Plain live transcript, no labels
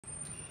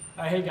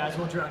Hey guys,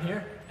 Girone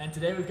here, and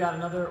today we've got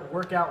another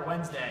Workout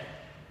Wednesday.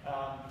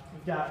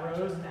 We've got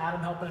Rose and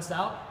Adam helping us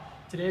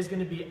out. Today's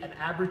going to be an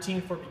ab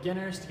routine for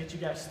beginners to get you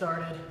guys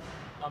started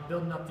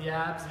building up the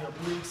abs, the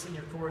obliques, and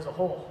your core as a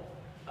whole.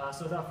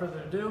 So without further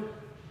ado,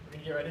 we're going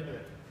to get right into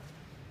it.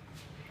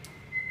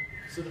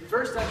 So the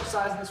first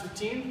exercise in this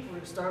routine, we're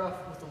going to start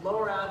off with the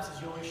lower abs,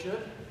 as you always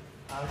should.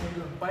 We're going to be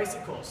doing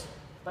bicycles.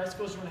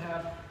 Bicycles, you're going to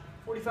have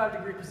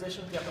 45-degree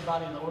position with the upper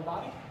body and lower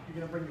body. You're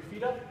going to bring your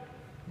feet up,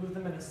 move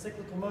them in a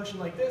cyclical motion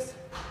like this.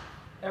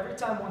 Every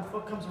time one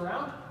foot comes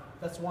around,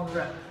 that's one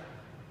rep.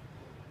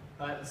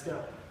 All right, let's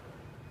go.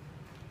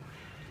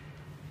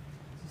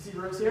 So you see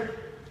Rose here?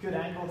 Good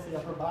angle with the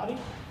upper body.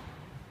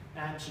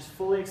 And she's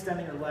fully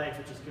extending her legs,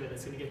 which is good.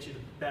 That's going to get you the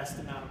best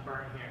amount of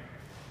burn here.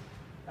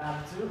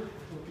 Adam two,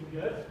 looking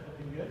good,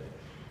 looking good.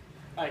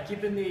 All right,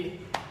 keeping the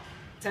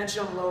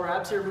tension on the lower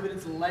abs here, moving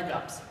into leg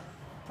ups.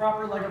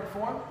 Proper leg up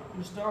form.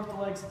 You start with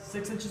the legs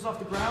 6 inches off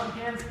the ground,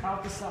 hands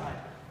out the side.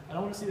 I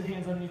don't want to see the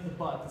hands underneath the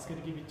butt. That's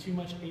going to give you too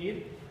much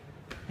aid.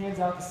 Hands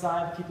out the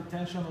side to keep the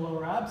tension on the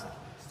lower abs.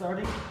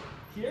 Starting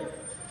here,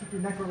 keep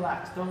your neck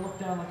relaxed. Don't look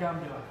down like I'm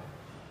doing.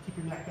 Keep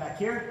your neck back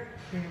here.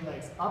 Bring your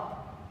legs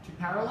up to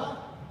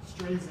parallel,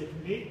 straight as they can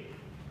be.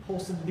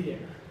 Pulse into the air.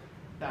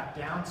 Back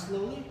down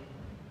slowly,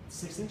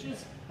 6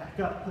 inches. Back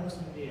up, pulse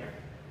into the air.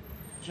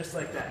 Just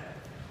like that.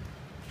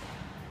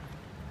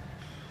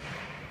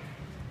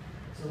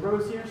 So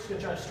Rose here, she's going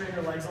to try to straighten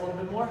her legs a little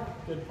bit more.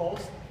 Good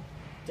pulse.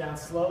 Down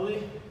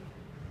slowly.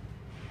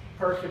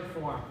 Perfect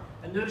form.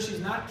 And notice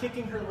she's not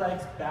kicking her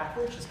legs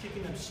backwards, she's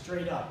kicking them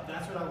straight up.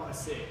 That's what I want to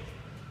see.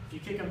 If you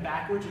kick them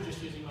backwards, you're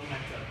just using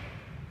momentum.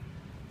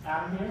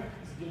 Adam here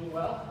is doing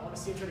well. I want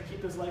to see him try to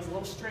keep those legs a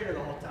little straighter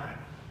the whole time.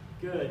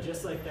 Good,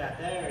 just like that.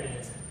 There it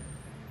is.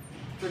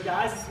 For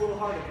guys, it's a little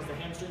harder because the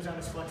hamstrings aren't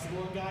as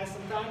flexible in guys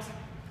sometimes.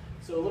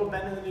 So a little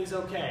bend in the knee is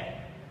okay.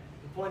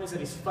 The point is that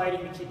he's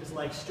fighting to keep his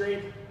legs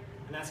straight,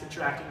 and that's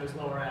contracting those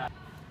lower abs.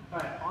 All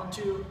right, on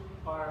to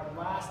our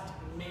last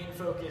main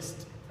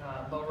focused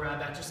lower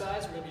ab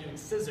exercise. We're going to be doing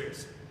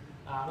scissors.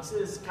 This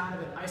is kind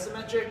of an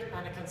isometric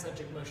and a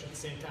concentric motion at the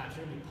same time. So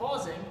we're going to be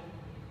pausing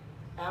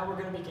and we're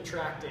going to be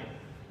contracting.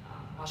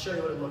 I'll show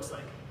you what it looks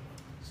like.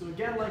 So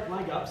again, like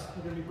leg ups,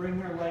 we're going to be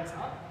bringing our legs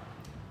up.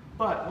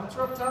 But once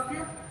we're up top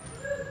here,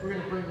 we're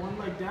going to bring one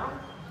leg down,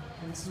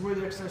 and this is where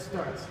the exercise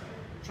starts.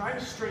 Try to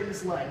straighten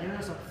this leg. You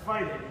notice I'm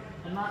fighting.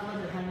 I'm not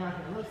letting it hang out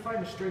here. I'm really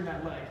fighting to straighten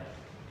that leg.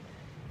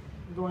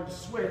 I'm going to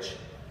switch.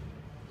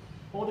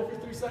 Hold it for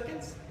 3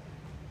 seconds.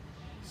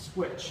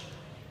 Switch.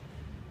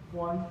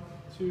 1,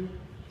 2,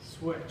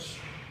 switch.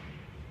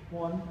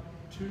 1,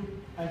 2,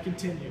 and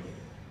continue.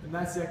 And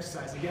that's the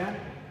exercise. Again,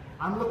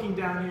 I'm looking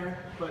down here,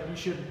 but you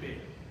shouldn't be.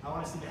 I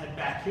want to see the head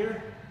back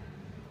here.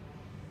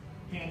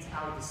 Hands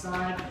out the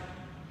side,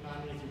 not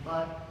underneath your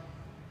butt.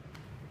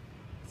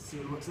 Let's see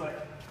what it looks like.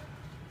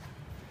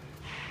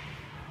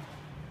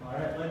 All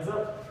right, legs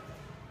up.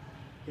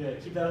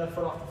 Good. Keep that other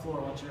foot off the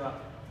floor once you're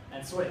up.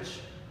 And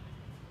switch.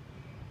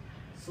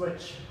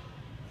 Switch.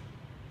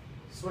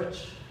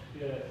 Switch.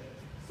 Good.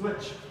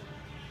 Switch.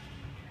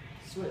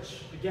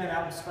 Switch. Again,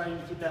 Adam's fighting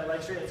to keep that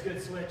leg straight. That's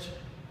good. Switch.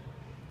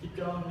 Keep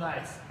going.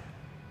 Nice.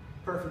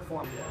 Perfect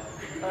form.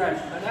 All right,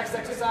 our next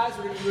exercise,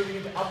 we're going to be moving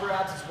into upper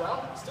abs as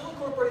well. Still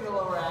incorporating the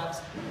lower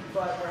abs,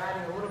 but we're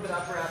adding a little bit of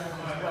upper ab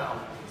movement as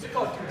well. These are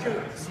called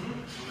Girones.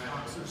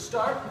 So to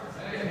start,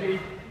 you're going to be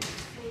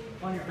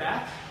on your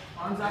back,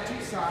 arms out to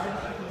your side,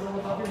 a little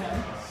above your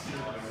head.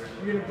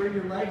 You're going to bring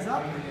your legs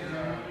up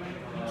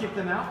and kick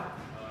them out.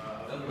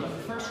 The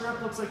first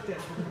rep looks like this.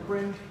 We're going to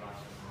bring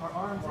our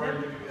arms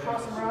in,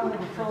 cross them around like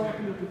we're curling up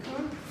into a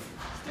cocoon.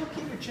 Still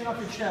keep your chin up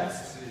your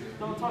chest.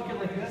 Don't tuck it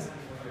like this.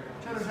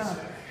 Try to kind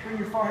of bring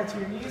your forehead to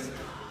your knees.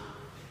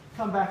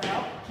 Come back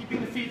out,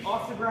 keeping the feet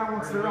off the ground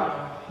once they're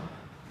up.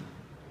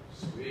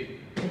 Sweet.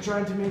 And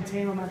trying to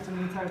maintain momentum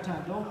the entire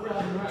time. Don't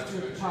grab and rest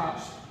at the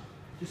top.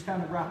 Just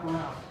kind of wrap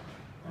around.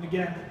 And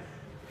again,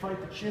 fight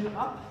the chin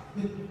up.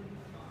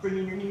 Bring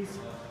in your knees.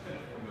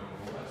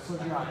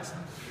 Close your eyes.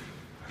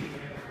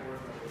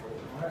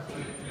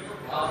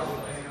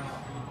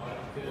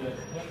 Good.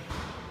 Yep.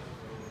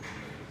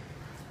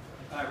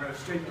 All right, Rose,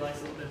 straighten your legs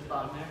a little bit at the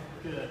bottom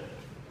there. Good.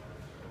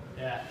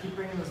 Yeah, keep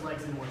bringing those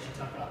legs in once you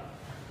tuck up.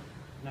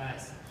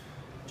 Nice.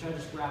 Try to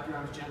just wrap your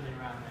arms gently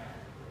around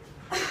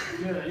there.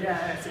 Good, yeah,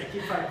 that's it.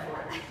 Keep fighting for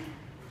it.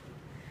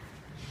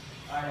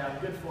 All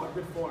right, good form,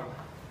 good form.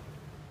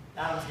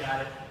 Adam's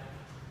got it.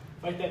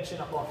 Fight that chin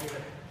up off here.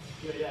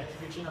 Good, yeah,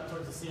 keep your chin up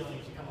towards the ceiling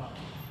as you come up.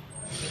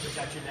 And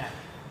protect your neck.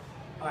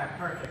 All right,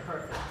 perfect,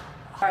 perfect.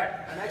 All right,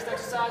 our next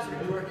exercise, we're going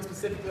to be working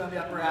specifically on the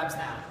upper abs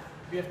now.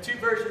 We have 2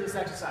 versions of this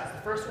exercise.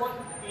 The first one,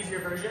 easier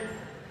version.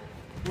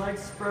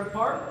 Legs spread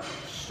apart,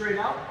 straight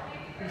out.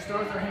 We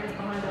start with our hands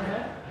behind our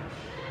head.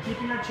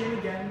 Keeping our chin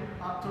again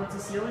up towards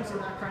the ceiling so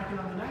we're not cranking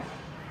on the neck.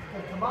 We're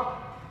gonna come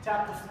up,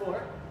 tap the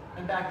floor,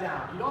 and back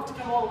down. You don't have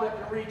to come all the way up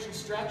and reach and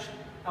stretch.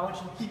 I want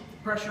you to keep the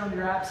pressure on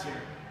your abs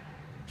here.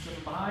 So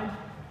from behind,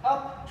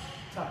 up,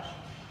 touch.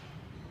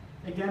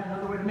 Again,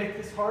 another way to make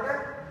this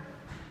harder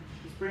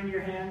is bring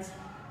your hands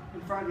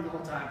in front of you the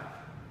whole time.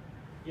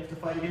 You have to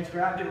fight against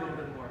gravity a little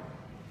bit more.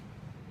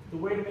 The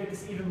way to make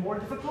this even more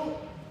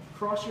difficult,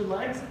 cross your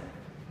legs,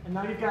 and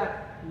now you've got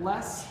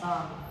less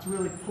to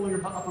really pull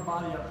your upper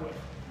body up with.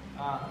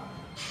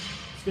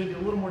 It's going to be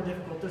a little more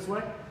difficult this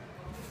way.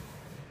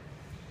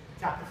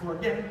 Tap the floor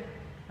again,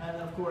 and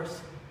of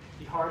course,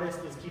 the hardest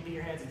is keeping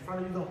your hands in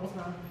front of you the whole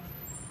time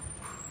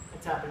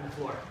and tapping the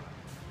floor.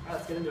 All right,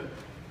 let's get into it.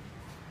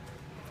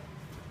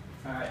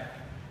 All right,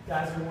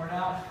 guys are worn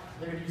out.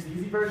 They're going to use the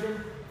easy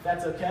version.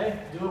 That's okay.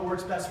 Do what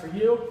works best for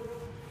you.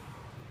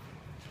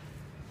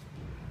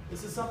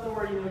 This is something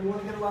where you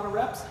want to get a lot of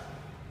reps.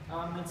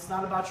 It's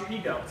not about your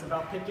ego. It's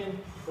about picking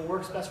what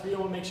works best for you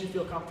and what makes you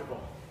feel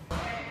comfortable.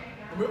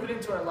 We're moving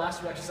into our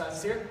last two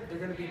exercises here. They're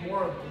going to be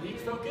more oblique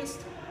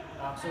focused.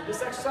 So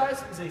this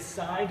exercise is a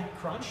side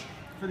crunch.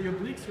 For the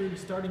obliques, we're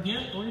starting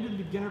here. We're going to do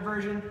the beginner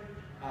version.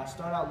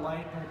 Start out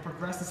light, and we'll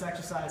progress this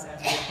exercise as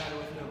we get better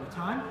with it over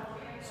time.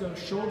 So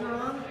shoulder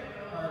arm,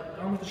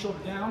 arm with the shoulder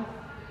down.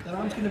 That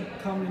arm's going to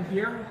come in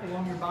here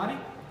along your body.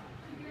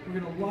 We're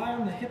going to lie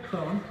on the hip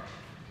bone.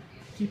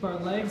 Keep our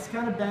legs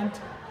kind of bent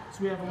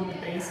so we have a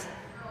little base.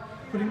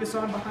 Putting this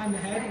arm behind the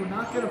head, we're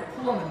not going to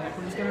pull on the neck.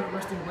 We're just going to have it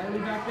resting lightly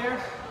back there.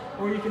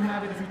 Or you can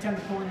have it, if you tend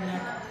to pull in the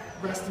neck,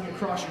 resting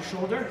across your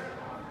shoulder.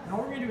 And all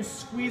we're going to do is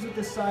squeeze with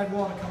this side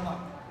wall to come up.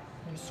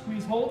 We're going to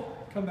squeeze, hold,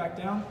 come back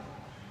down.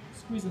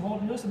 Squeeze and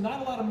hold. And notice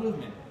not a lot of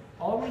movement.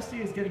 All we're going to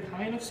see is getting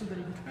high enough so that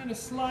you can kind of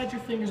slide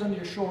your fingers under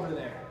your shoulder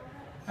there.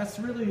 That's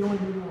really the only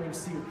movement we're going to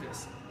see with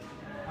this.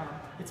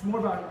 It's more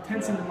about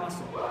tensing the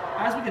muscle.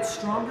 As we get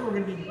stronger, we're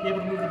going to be able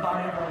to move the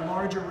body over a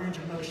larger range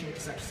of motion with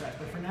this exercise.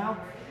 But for now,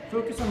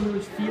 focus on really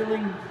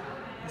feeling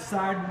the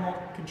side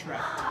wall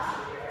contract.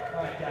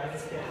 All right, guys,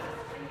 let's get it.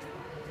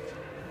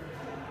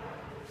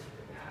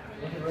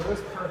 Look at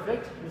Rose,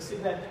 perfect. You'll see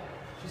that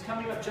she's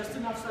coming up just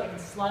enough so I can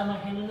slide my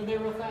hand into there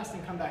real fast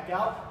and come back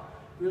out.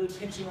 Really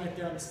pinching right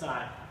there on the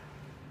side.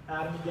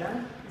 Adam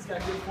again, he's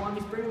got good form.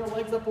 He's bringing the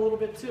legs up a little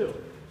bit too.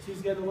 So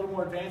he's getting a little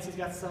more advanced. He's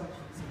got some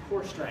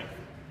core strength.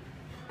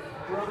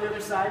 We're on the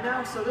other side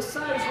now. So this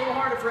side is a little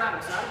harder for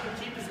Adam. So Adam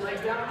can keep his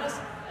legs down on this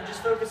and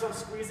just focus on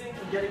squeezing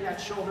and getting that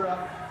shoulder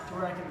up to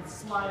where I can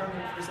slide on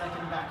it for a second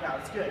and back out.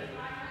 It's good.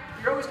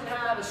 You're always going to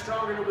have a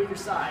stronger and a weaker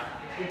side.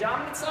 Your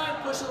dominant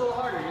side, push a little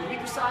harder. Your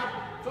weaker side,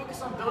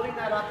 focus on building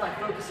that up by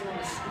focusing on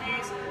the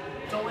squeeze.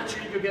 Don't let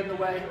your ego get in the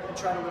way and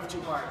try to lift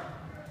too hard.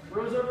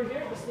 Rose over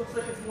here, this looks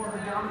like it's more of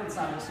her dominant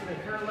side. You'll see that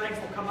her legs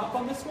will come up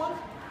on this one.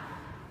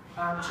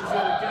 She's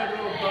got a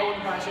good little bow in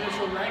the back.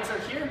 Her legs are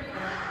here, and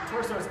her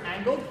torso is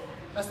angled.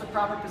 That's the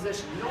proper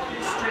position. You don't want to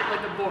be straight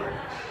like a board.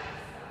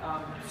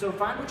 So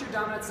find what your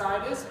dominant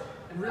side is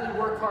and really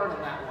work hard on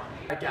that one.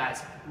 All right,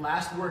 guys,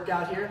 last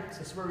workout here. So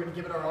this is where we're going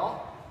to give it our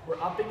all.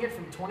 We're upping it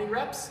from 20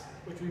 reps,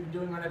 which we've been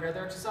doing on every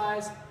other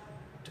exercise,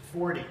 to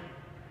 40.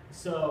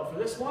 So for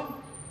this one,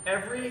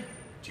 every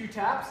 2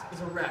 taps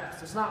is a rep.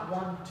 So it's not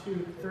 1,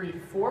 2, 3,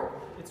 4.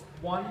 It's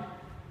 1,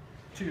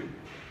 2,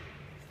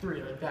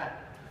 3, like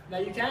that. Now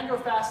you can go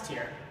fast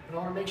here, but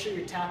I want to make sure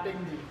you're tapping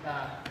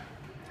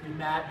the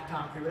mat,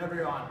 concrete, whatever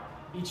you're on,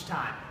 each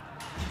time.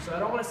 So I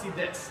don't want to see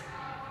this.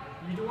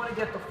 You do want to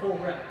get the full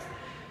rep.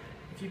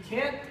 If you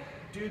can't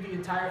do the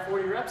entire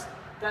 40 reps,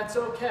 that's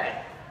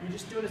okay. You're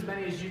just doing as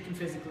many as you can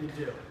physically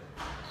do.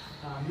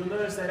 You'll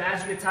notice that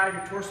as you get tired,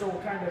 your torso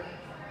will kind of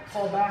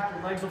fall back,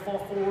 your legs will fall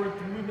forward,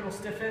 the movement will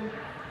stiffen.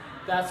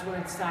 That's when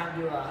it's time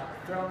to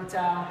throw in the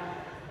towel.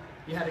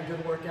 You had a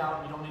good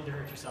workout, you don't need to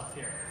hurt yourself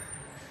here.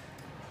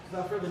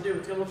 Without further ado,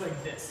 it's going to look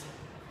like this.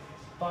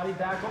 Body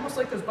back, almost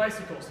like those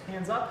bicycles.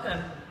 Hands up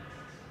and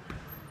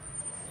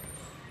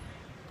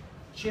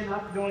chin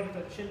up. You don't want to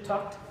get the chin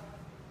tucked.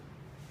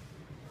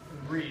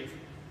 And breathe.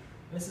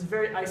 And this is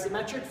very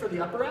isometric for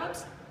the upper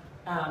abs,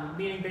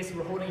 meaning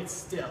basically we're holding it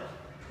still.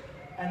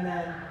 And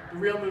then the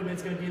real movement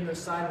is going to be in those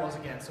sidewalls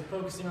again, so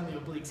focusing on the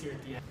obliques here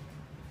at the end.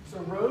 So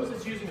Rose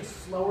is using a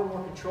slower,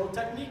 more controlled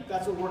technique.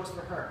 That's what works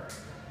for her.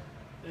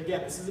 And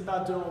again, this is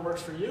about doing what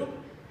works for you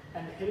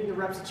and hitting the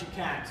reps that you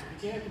can. So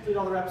if you can't complete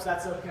all the reps,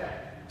 that's okay.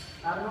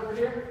 Adam over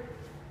here,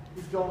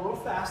 he's going a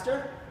little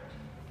faster,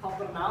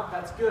 pumping them out,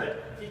 that's good.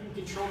 If he can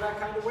control that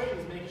kind of weight,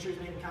 he's making sure he's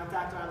making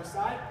contact on either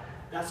side,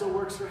 that's what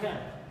works for him.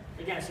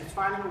 Again, so it's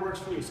finding what works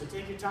for you. So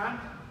take your time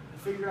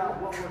and figure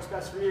out what works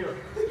best for you.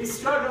 He's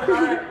struggling.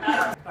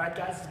 All right,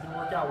 guys, it's been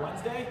Workout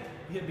Wednesday.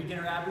 We had a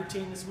beginner ab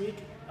routine this week.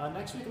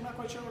 Next week, I'm not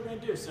quite sure what we're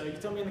going to do. So you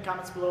tell me in the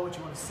comments below what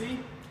you want to see,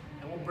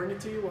 and we'll bring it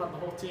to you. We'll have the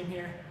whole team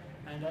here.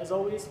 And as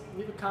always,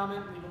 leave a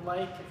comment, leave a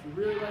like. If you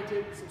really like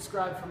it,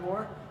 subscribe for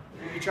more.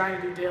 We'll be trying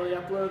to do daily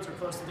uploads or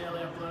close to daily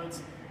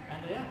uploads.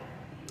 And yeah,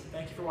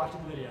 thank you for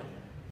watching the video.